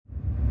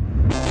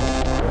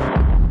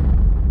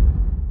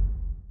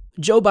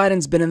Joe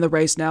Biden's been in the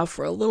race now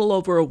for a little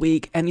over a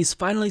week, and he's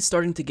finally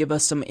starting to give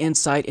us some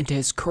insight into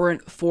his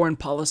current foreign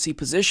policy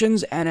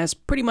positions, and as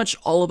pretty much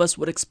all of us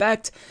would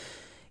expect,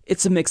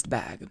 it's a mixed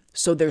bag.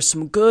 So there's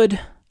some good,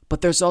 but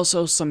there's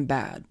also some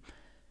bad.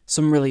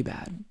 Some really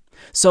bad.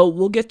 So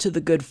we'll get to the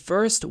good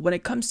first. When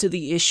it comes to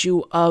the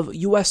issue of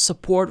U.S.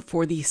 support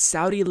for the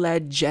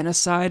Saudi-led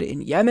genocide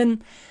in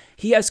Yemen,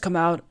 he has come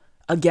out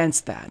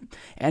against that.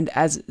 And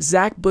as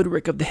Zach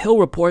Budrick of The Hill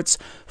reports,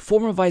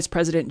 former Vice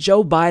President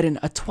Joe Biden,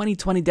 a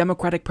 2020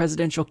 Democratic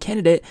presidential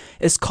candidate,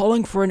 is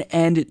calling for an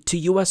end to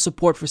U.S.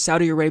 support for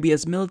Saudi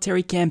Arabia's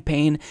military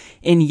campaign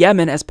in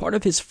Yemen as part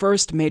of his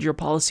first major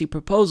policy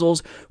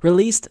proposals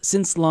released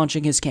since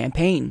launching his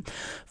campaign.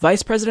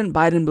 Vice President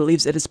Biden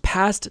believes it is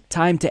past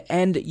time to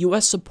end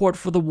U.S. support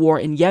for the war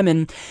in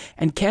Yemen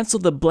and cancel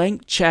the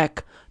blank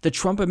check the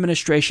Trump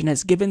administration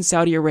has given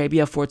Saudi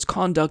Arabia for its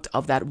conduct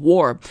of that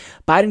war.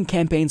 Biden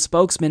campaign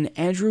spokesman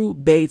Andrew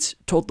Bates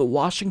told the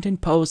Washington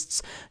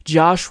Post's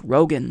Josh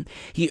Rogin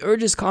he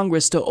urges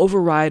Congress to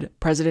override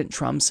President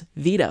Trump's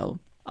veto.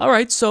 All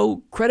right,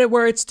 so credit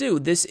where it's due.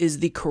 This is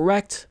the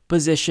correct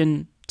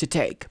position to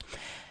take.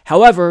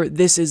 However,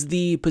 this is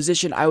the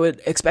position I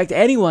would expect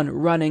anyone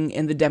running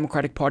in the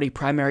Democratic Party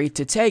primary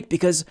to take,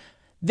 because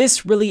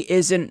this really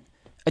isn't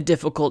a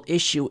difficult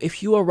issue.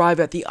 If you arrive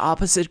at the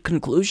opposite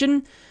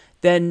conclusion,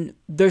 then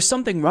there's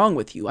something wrong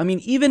with you. I mean,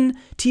 even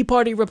Tea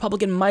Party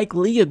Republican Mike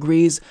Lee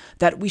agrees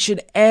that we should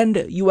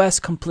end U.S.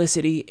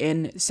 complicity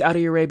in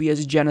Saudi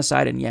Arabia's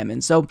genocide in Yemen.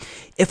 So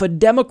if a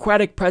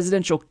Democratic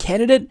presidential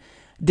candidate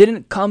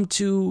didn't come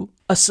to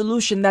a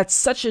solution that's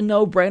such a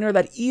no-brainer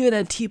that even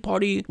a Tea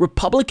Party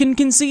Republican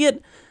can see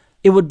it,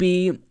 it would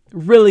be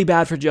really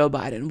bad for Joe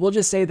Biden. We'll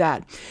just say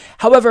that.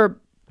 However,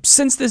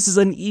 since this is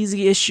an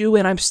easy issue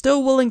and I'm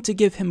still willing to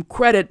give him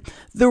credit,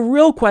 the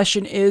real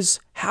question is,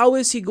 how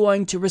is he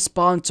going to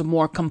respond to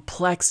more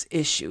complex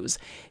issues?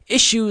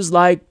 Issues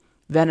like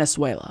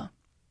Venezuela.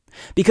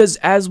 Because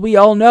as we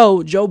all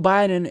know, Joe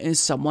Biden is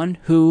someone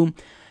who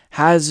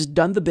has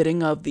done the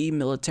bidding of the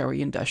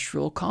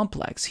military-industrial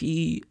complex.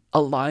 He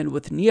aligned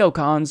with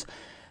neocons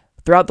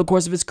throughout the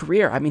course of his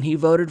career. I mean, he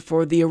voted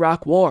for the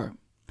Iraq War.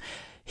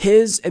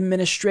 His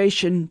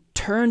administration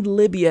turned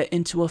Libya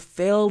into a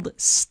failed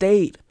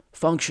state,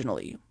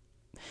 functionally.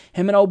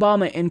 Him and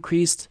Obama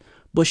increased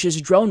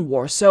Bush's drone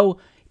war. So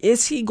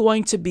is he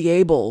going to be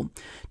able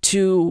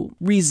to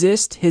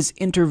resist his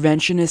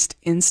interventionist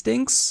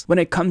instincts when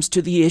it comes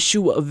to the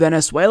issue of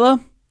Venezuela?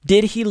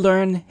 Did he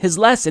learn his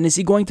lesson? Is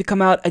he going to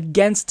come out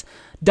against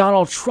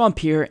Donald Trump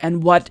here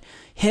and what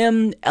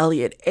him,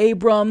 Elliott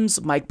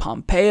Abrams, Mike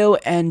Pompeo,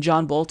 and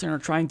John Bolton are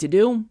trying to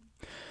do?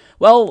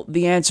 Well,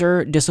 the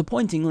answer,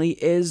 disappointingly,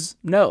 is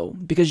no,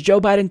 because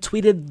Joe Biden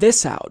tweeted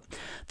this out.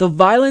 The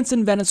violence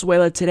in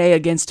Venezuela today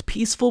against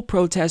peaceful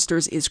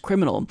protesters is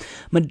criminal.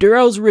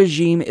 Maduro's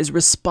regime is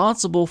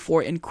responsible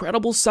for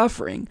incredible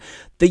suffering.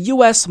 The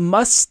U.S.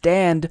 must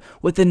stand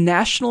with the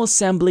National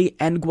Assembly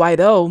and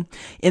Guaido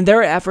in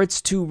their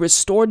efforts to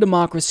restore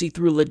democracy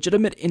through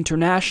legitimate,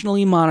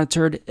 internationally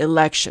monitored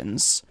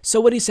elections.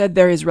 So what he said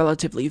there is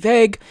relatively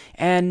vague,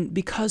 and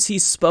because he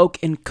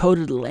spoke in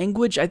coded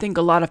language, I think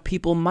a lot of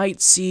people might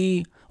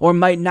see, or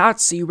might not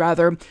see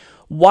rather,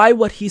 why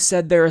what he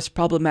said there is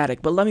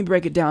problematic. But let me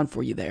break it down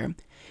for you there.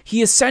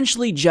 He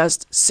essentially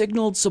just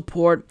signaled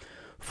support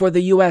for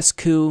the U.S.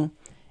 coup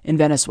in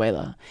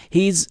Venezuela.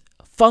 He's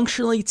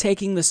functionally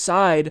taking the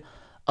side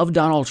of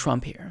Donald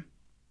Trump here.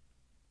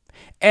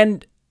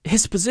 And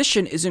his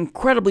position is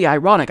incredibly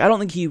ironic. I don't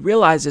think he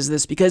realizes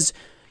this, because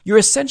you're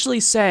essentially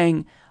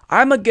saying,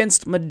 I'm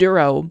against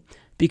Maduro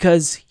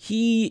because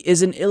he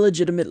is an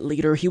illegitimate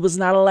leader. He was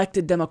not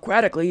elected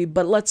democratically,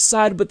 but let's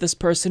side with this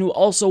person who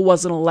also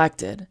wasn't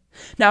elected.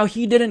 Now,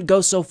 he didn't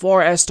go so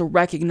far as to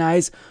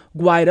recognize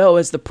Guaido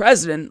as the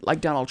president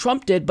like Donald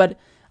Trump did, but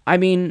I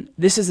mean,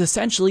 this is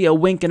essentially a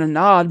wink and a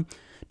nod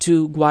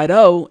to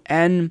Guaido,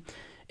 and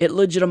it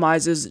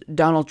legitimizes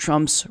Donald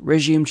Trump's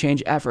regime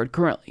change effort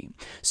currently.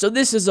 So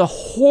this is a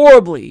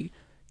horribly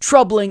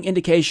troubling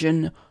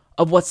indication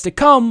of what's to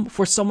come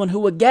for someone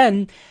who,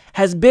 again,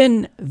 has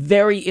been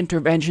very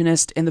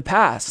interventionist in the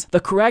past.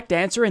 The correct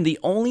answer, and the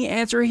only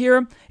answer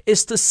here,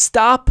 is to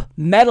stop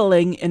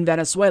meddling in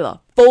Venezuela.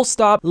 Full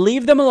stop.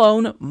 Leave them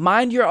alone.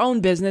 Mind your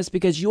own business,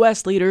 because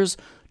U.S. leaders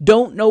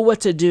don't know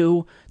what to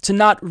do to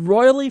not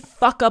royally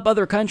fuck up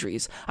other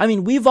countries. I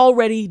mean, we've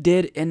already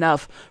did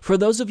enough. For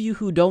those of you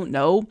who don't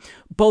know,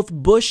 both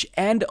Bush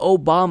and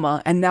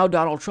Obama, and now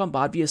Donald Trump,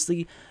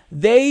 obviously,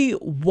 they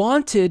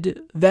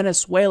wanted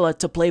Venezuela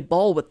to play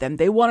ball with them.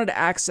 They wanted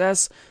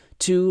access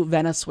to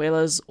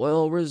Venezuela's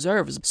oil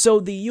reserves. So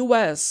the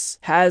U.S.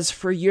 has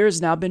for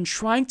years now been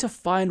trying to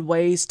find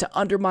ways to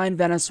undermine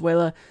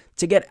Venezuela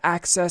to get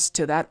access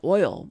to that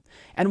oil.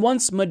 And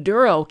once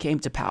Maduro came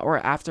to power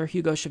after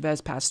Hugo Chavez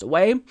passed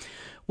away,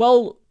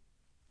 well,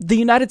 the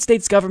United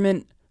States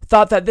government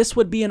thought that this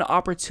would be an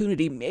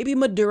opportunity. Maybe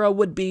Maduro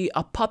would be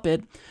a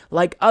puppet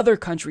like other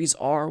countries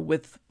are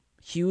with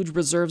huge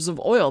reserves of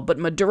oil. But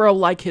Maduro,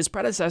 like his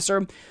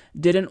predecessor,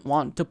 didn't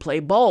want to play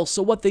ball.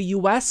 So what the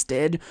US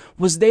did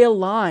was they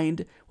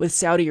aligned with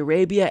Saudi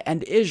Arabia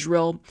and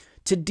Israel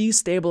to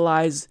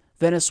destabilize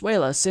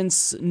Venezuela,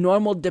 since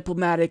normal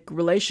diplomatic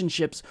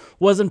relationships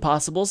wasn't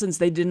possible, since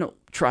they didn't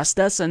trust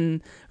us,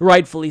 and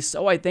rightfully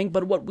so, I think.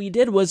 But what we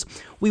did was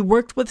we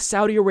worked with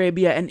Saudi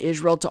Arabia and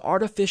Israel to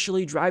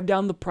artificially drive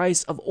down the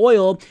price of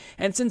oil.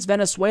 And since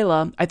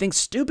Venezuela, I think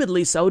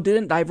stupidly so,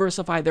 didn't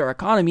diversify their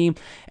economy,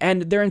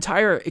 and their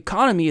entire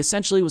economy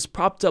essentially was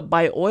propped up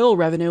by oil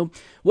revenue,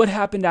 what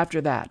happened after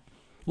that?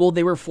 Well,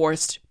 they were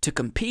forced to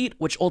compete,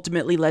 which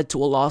ultimately led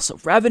to a loss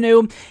of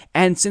revenue.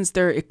 And since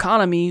their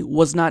economy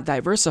was not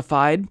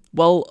diversified,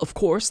 well, of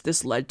course,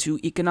 this led to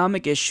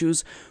economic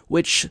issues,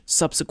 which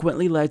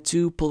subsequently led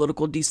to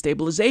political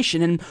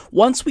destabilization. And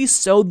once we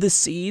sowed the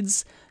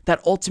seeds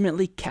that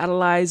ultimately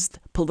catalyzed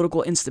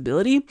political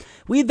instability,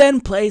 we then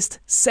placed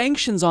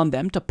sanctions on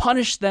them to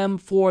punish them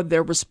for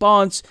their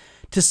response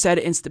to said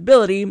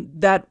instability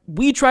that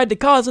we tried to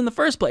cause in the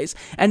first place.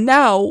 And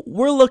now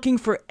we're looking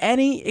for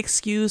any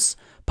excuse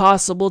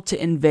possible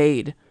to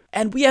invade.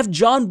 And we have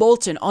John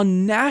Bolton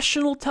on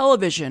national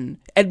television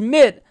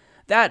admit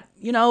that,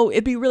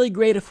 it'd be really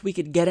great if we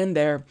could get in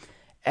there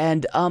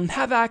and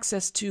have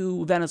access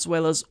to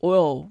Venezuela's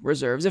oil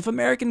reserves. If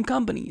American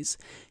companies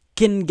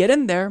can get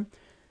in there,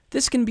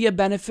 this can be a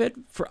benefit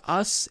for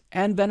us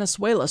and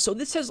Venezuela. So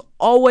this has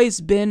always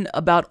been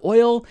about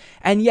oil.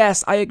 And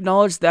yes, I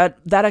acknowledge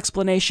that that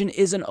explanation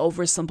is an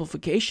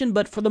oversimplification,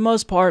 but for the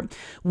most part,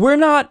 we're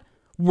not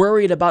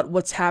worried about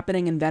what's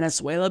happening in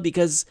Venezuela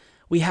because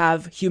we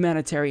have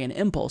humanitarian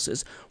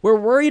impulses. We're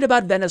worried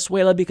about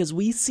Venezuela because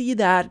we see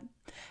that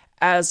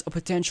as a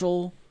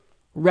potential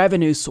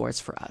revenue source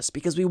for us,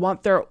 because we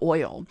want their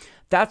oil.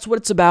 That's what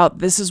it's about.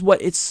 This is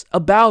what it's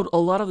about a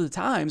lot of the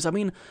times. I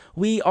mean,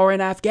 we are in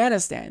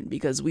Afghanistan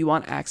because we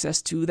want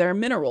access to their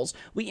minerals.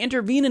 We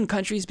intervene in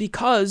countries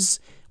because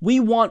we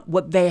want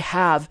what they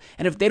have.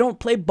 And if they don't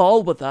play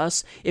ball with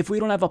us, if we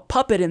don't have a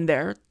puppet in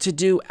there to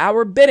do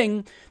our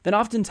bidding, then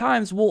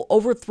oftentimes we'll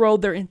overthrow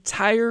their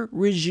entire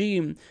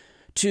regime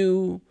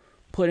to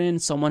put in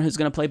someone who's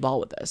going to play ball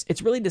with us.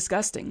 It's really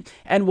disgusting.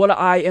 And what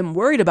I am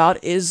worried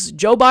about is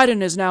Joe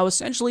Biden is now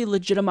essentially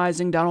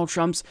legitimizing Donald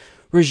Trump's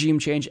regime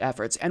change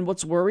efforts. And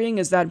what's worrying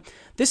is that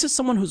this is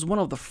someone who's one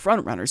of the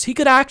front runners. He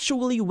could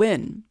actually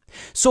win.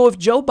 So if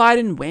Joe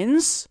Biden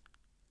wins,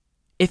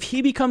 if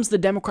he becomes the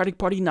Democratic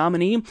Party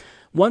nominee,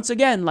 once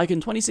again, like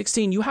in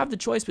 2016, you have the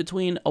choice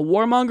between a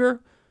warmonger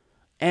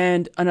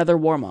and another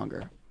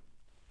warmonger.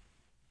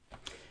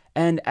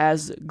 And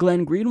as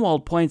Glenn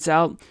Greenwald points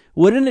out,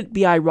 wouldn't it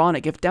be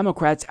ironic if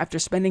Democrats, after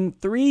spending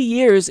 3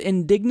 years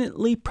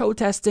indignantly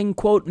protesting,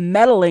 quote,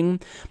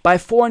 meddling by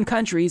foreign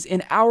countries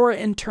in our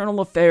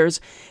internal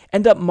affairs,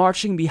 end up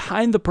marching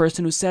behind the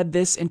person who said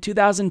this in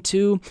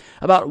 2002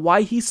 about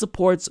why he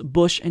supports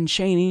Bush and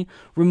Cheney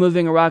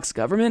removing Iraq's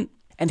government?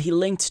 And he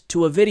linked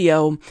to a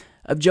video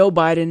of Joe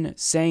Biden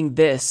saying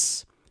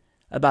this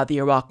about the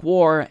Iraq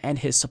War and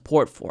his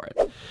support for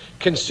it.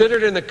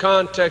 Considered in the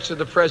context of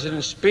the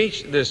President's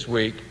speech this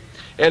week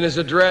and his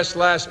address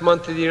last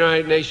month to the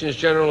United Nations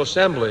General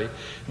Assembly,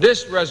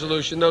 this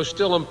resolution, though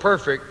still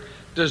imperfect,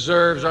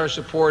 deserves our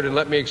support, and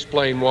let me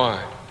explain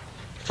why.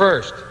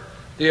 First,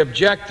 the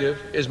objective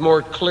is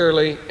more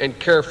clearly and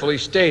carefully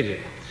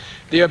stated.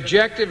 The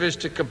objective is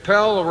to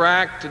compel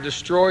Iraq to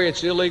destroy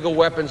its illegal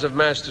weapons of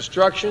mass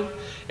destruction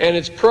and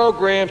its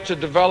programs to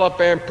develop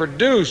and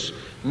produce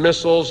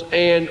missiles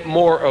and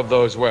more of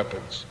those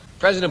weapons.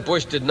 President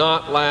Bush did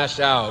not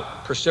lash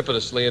out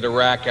precipitously at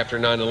Iraq after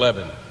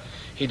 9/11.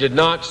 He did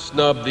not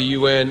snub the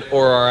UN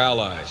or our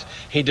allies.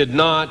 He did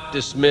not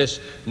dismiss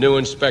new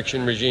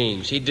inspection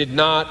regimes. He did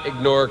not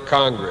ignore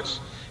Congress.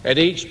 At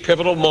each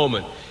pivotal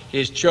moment, he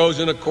has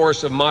chosen a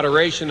course of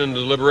moderation and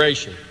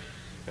deliberation,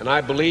 and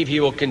I believe he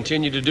will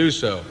continue to do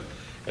so.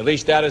 At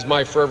least that is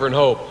my fervent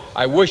hope.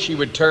 I wish he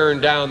would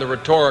turn down the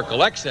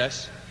rhetorical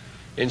excess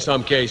in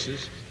some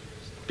cases,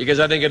 because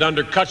I think it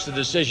undercuts the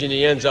decision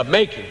he ends up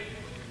making.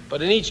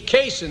 But in each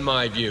case, in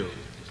my view,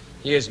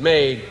 he has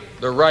made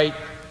the right,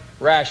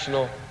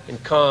 rational,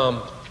 and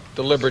calm,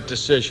 deliberate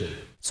decision.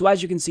 So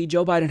as you can see,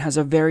 Joe Biden has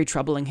a very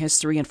troubling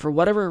history, and for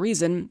whatever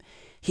reason,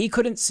 he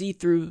couldn't see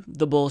through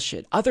the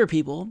bullshit. Other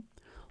people,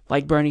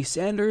 like Bernie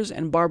Sanders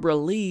and Barbara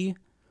Lee,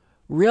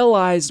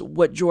 realized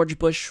what George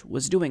Bush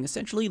was doing,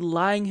 essentially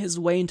lying his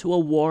way into a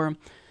war,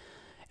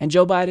 and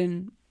Joe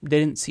Biden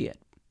didn't see it.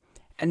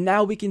 And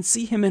now we can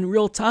see him in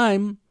real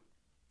time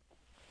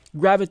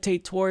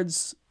gravitate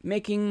towards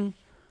making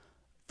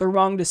the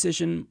wrong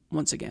decision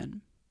once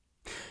again.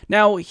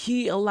 Now,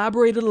 he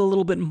elaborated a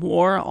little bit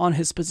more on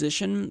his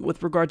position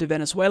with regard to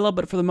Venezuela,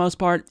 but for the most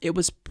part, it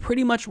was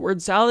pretty much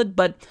word salad.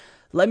 But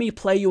let me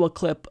play you a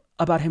clip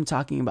about him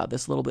talking about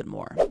this a little bit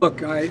more.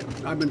 Look,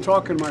 I've been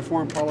talking to my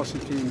foreign policy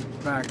team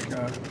back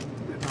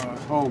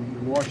home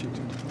in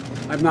Washington.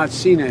 I've not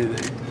seen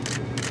anything.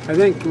 I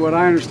think what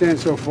I understand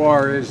so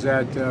far is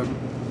that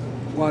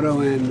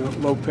Guado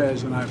and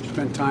Lopez, and I've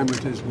spent time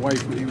with his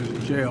wife when he was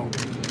in jail,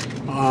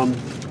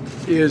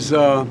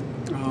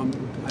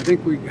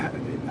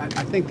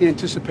 I think the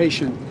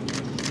anticipation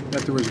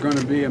that there was going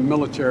to be a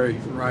military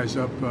rise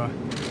up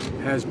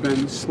has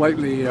been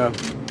slightly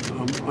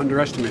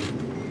underestimated.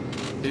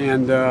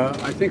 And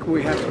I think what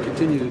we have to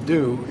continue to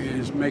do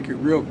is make it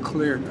real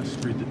clear. It's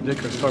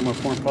ridiculous talking about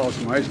foreign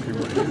policy in my ice cream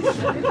right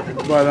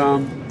now. But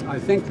I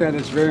think that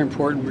it's very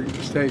important we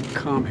stay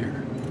calm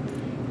here.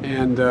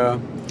 And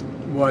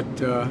what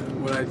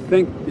I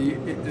think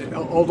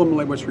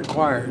ultimately what's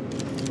required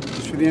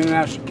is for the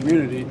international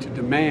community to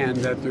demand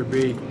that there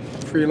be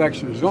free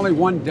elections. There's only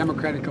one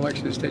democratic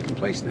election that's taken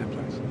place in that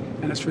place,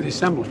 and it's for the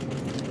assembly.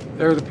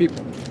 They're the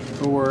people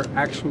who were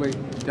actually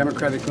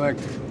democratically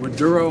elected.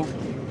 Maduro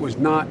was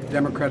not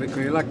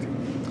democratically elected.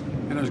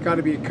 And there's got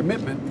to be a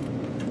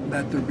commitment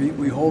that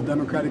we hold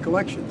democratic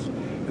elections.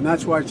 And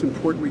that's why it's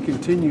important we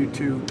continue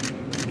to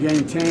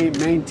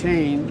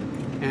maintain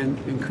and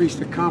increase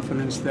the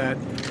confidence that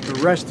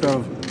the rest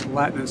of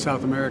Latin and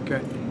South America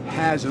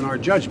has in our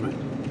judgment.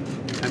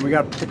 And we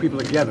got to pull people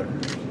together,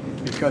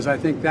 because I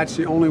think that's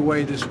the only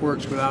way this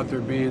works without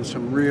there being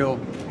some real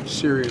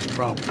serious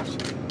problems.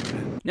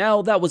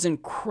 Now, that was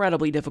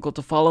incredibly difficult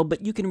to follow,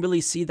 but you can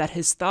really see that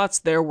his thoughts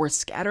there were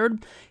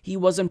scattered. He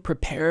wasn't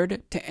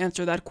prepared to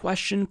answer that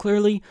question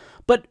clearly.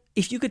 But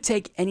if you could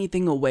take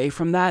anything away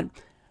from that,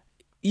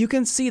 you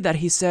can see that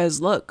he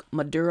says, look,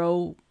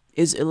 Maduro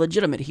is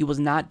illegitimate. He was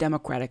not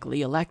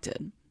democratically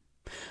elected.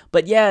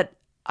 But yet,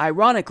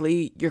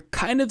 ironically, you're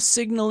kind of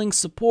signaling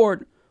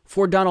support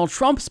for Donald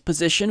Trump's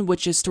position,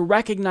 which is to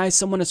recognize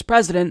someone as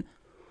president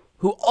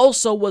who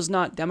also was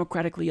not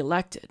democratically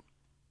elected.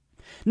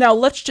 Now,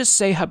 let's just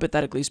say,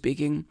 hypothetically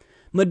speaking,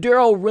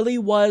 Maduro really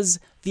was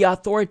the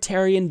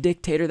authoritarian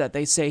dictator that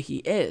they say he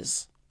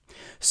is.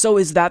 So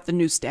is that the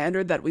new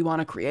standard that we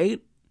want to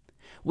create?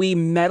 We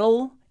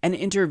meddle and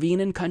intervene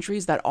in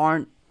countries that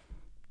aren't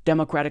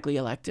democratically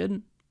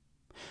elected?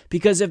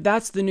 Because if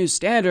that's the new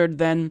standard,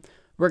 then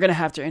we're going to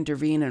have to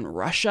intervene in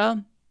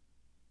Russia.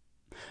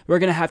 We're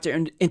going to have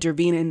to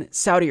intervene in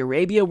Saudi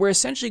Arabia. We're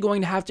essentially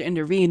going to have to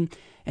intervene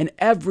in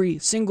every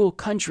single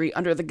country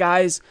under the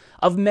guise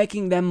of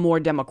making them more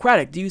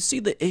democratic. Do you see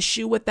the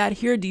issue with that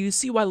here? Do you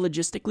see why,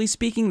 logistically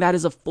speaking, that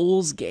is a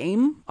fool's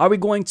game? Are we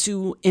going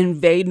to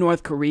invade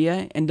North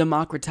Korea and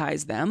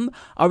democratize them?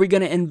 Are we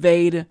going to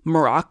invade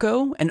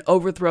Morocco and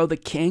overthrow the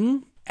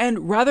king?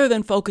 And rather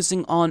than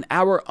focusing on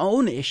our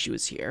own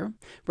issues here,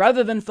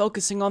 rather than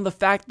focusing on the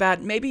fact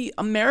that maybe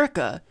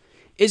America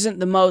isn't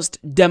the most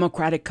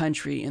democratic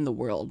country in the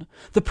world,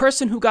 the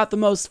person who got the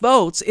most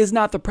votes is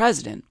not the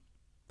president.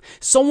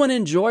 Someone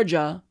in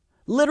Georgia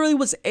literally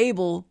was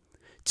able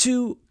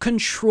to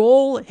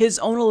control his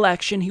own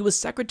election. He was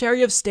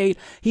Secretary of State.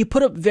 He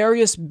put up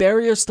various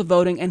barriers to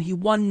voting, and he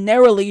won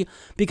narrowly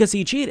because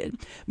he cheated.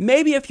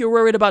 Maybe if you're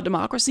worried about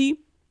democracy,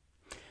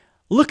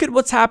 look at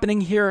what's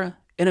happening here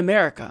in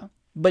America.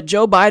 But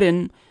Joe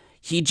Biden,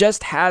 he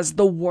just has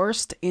the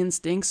worst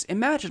instincts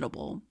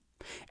imaginable.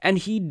 And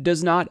he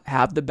does not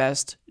have the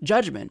best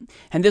judgment.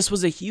 And this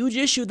was a huge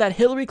issue that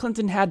Hillary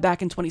Clinton had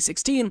back in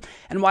 2016,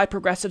 and why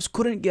progressives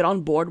couldn't get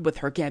on board with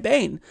her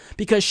campaign,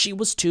 because she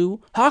was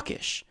too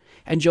hawkish.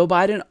 And Joe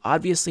Biden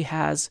obviously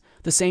has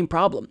the same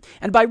problem.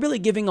 And by really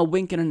giving a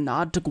wink and a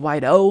nod to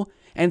Guaido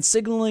and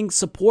signaling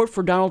support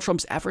for Donald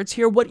Trump's efforts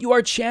here, what you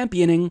are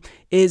championing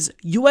is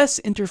U.S.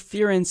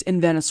 interference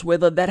in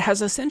Venezuela that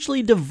has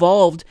essentially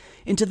devolved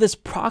into this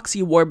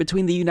proxy war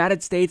between the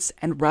United States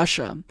and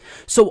Russia.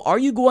 So are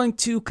you going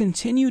to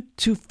continue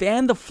to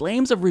fan the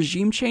flames of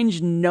regime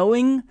change,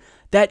 knowing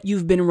that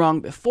you've been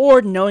wrong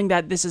before, knowing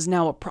that this is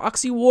now a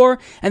proxy war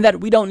and that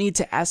we don't need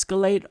to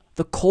escalate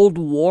the Cold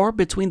War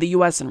between the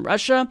U.S. and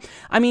Russia?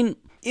 I mean,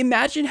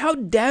 imagine how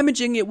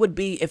damaging it would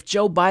be if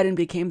Joe Biden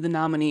became the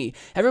nominee.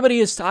 Everybody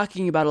is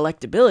talking about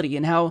electability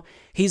and how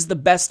he's the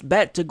best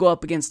bet to go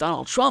up against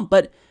Donald Trump,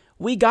 but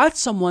we got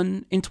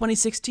someone in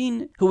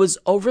 2016 who was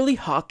overly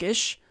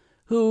hawkish,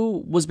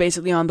 who was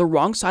basically on the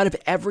wrong side of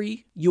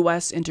every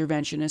U.S.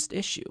 interventionist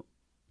issue.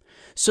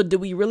 So do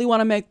we really want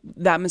to make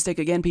that mistake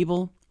again,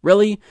 people?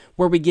 Really?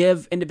 Where we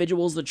give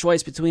individuals the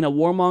choice between a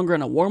warmonger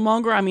and a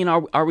warmonger? I mean,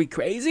 are we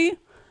crazy?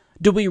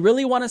 Do we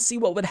really want to see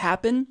what would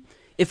happen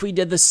if we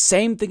did the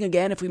same thing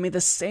again, if we made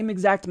the same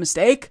exact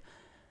mistake?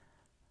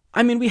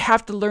 I mean, we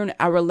have to learn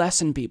our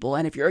lesson, people.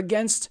 And if you're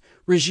against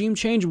regime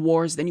change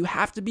wars, then you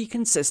have to be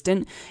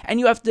consistent, and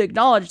you have to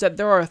acknowledge that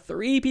there are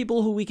three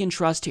people who we can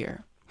trust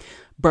here: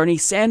 Bernie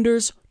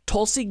Sanders,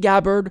 Tulsi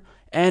Gabbard,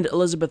 and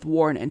Elizabeth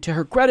Warren. And to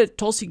her credit,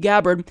 Tulsi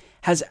Gabbard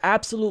has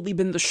absolutely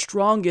been the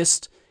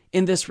strongest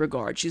in this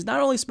regard. She's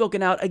not only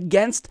spoken out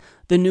against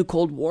the new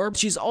Cold War,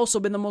 she's also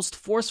been the most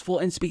forceful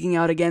in speaking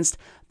out against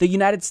the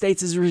United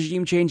States'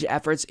 regime change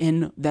efforts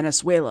in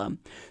Venezuela.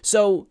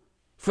 So,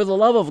 for the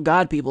love of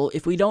God, people,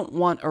 if we don't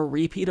want a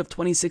repeat of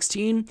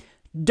 2016,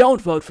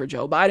 don't vote for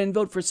Joe Biden.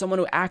 Vote for someone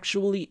who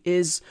actually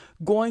is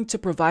going to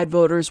provide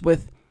voters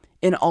with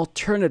an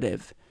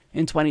alternative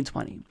in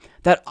 2020.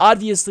 That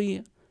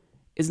obviously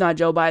is not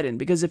Joe Biden,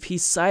 because if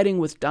he's siding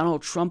with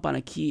Donald Trump on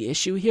a key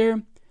issue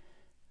here,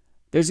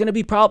 there's going to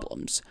be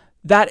problems.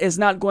 That is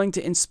not going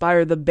to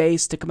inspire the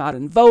base to come out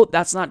and vote.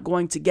 That's not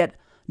going to get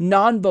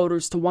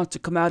non-voters to want to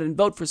come out and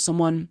vote for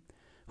someone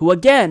who,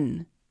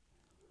 again,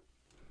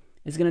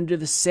 is going to do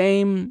the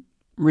same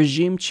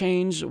regime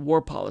change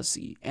war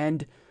policy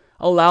and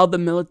allow the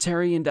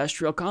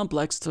military-industrial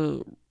complex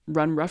to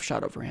run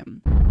roughshod over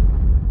him.